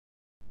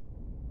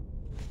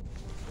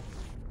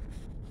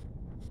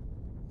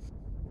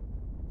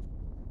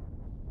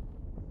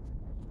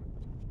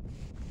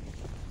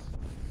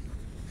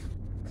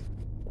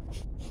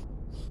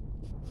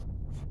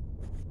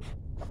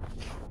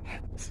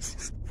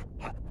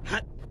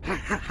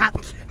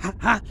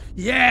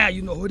Yeah,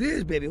 you know who it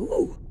is, baby.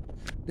 Woo!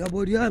 That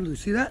boy Diablo,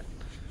 see that?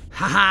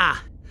 Haha!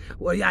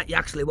 Well, yeah,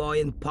 YAXLEY boy,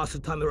 Imposter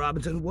Tommy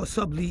Robinson. What's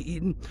up, Lee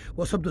Eaton?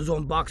 What's up, the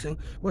Zone Boxing?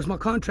 Where's my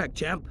contract,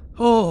 champ?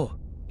 Oh,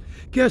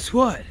 guess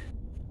what?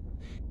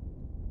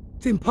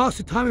 The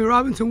Imposter Tommy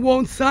Robinson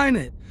won't sign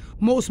it.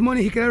 Most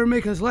money he could ever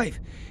make in his life.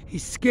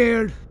 He's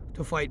scared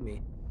to fight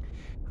me.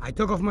 I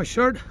took off my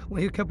shirt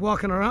when he kept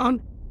walking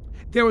around.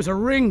 There was a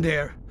ring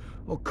there.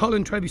 Oh,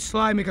 Cullen tried to be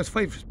sly, make us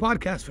fight for his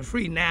podcast for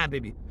free. Nah,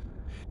 baby.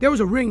 There was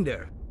a ring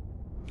there.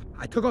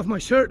 I took off my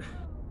shirt.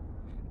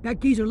 That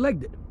geezer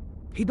legged it.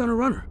 He done a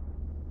runner.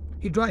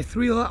 He drive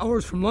 3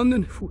 hours from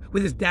London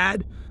with his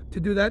dad to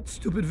do that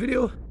stupid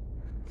video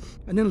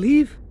and then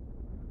leave.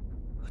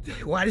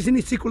 Why does he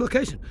need a secret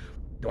location?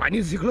 Do I need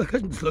a secret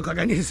location? Does it look like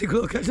I need a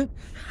secret location?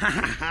 Ha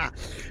ha ha.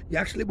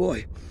 YAXLEY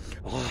boy.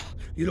 Oh,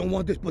 you don't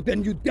want this, but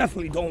then you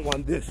definitely don't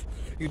want this.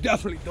 You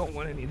definitely don't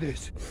want any of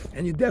this.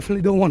 And you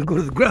definitely don't want to go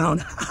to the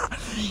ground.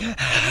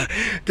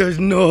 There's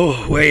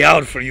no way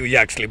out for you,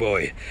 YAXLEY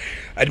boy.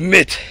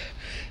 Admit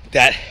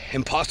that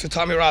Imposter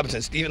Tommy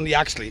Robinson, Stephen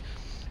YAXLEY,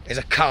 is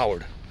a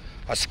coward,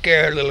 a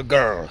scared little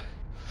girl.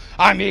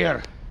 I'm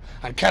here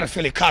on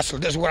Caterpillar Castle.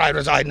 This is where I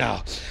reside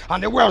now.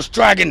 And the Welsh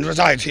Dragon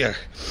resides here.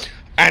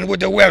 And with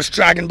the Welsh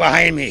Dragon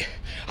behind me,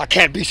 I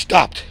can't be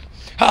stopped.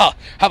 How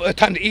about the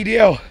time the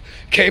EDL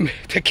came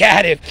to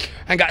Cardiff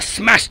and got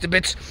smashed to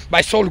bits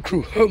by Soul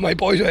Crew? Oh, my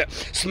boys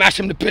smashed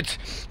him to bits,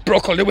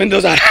 broke all the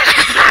windows out.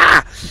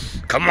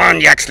 Come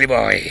on, YAXLEY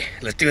boy,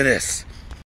 let's do this.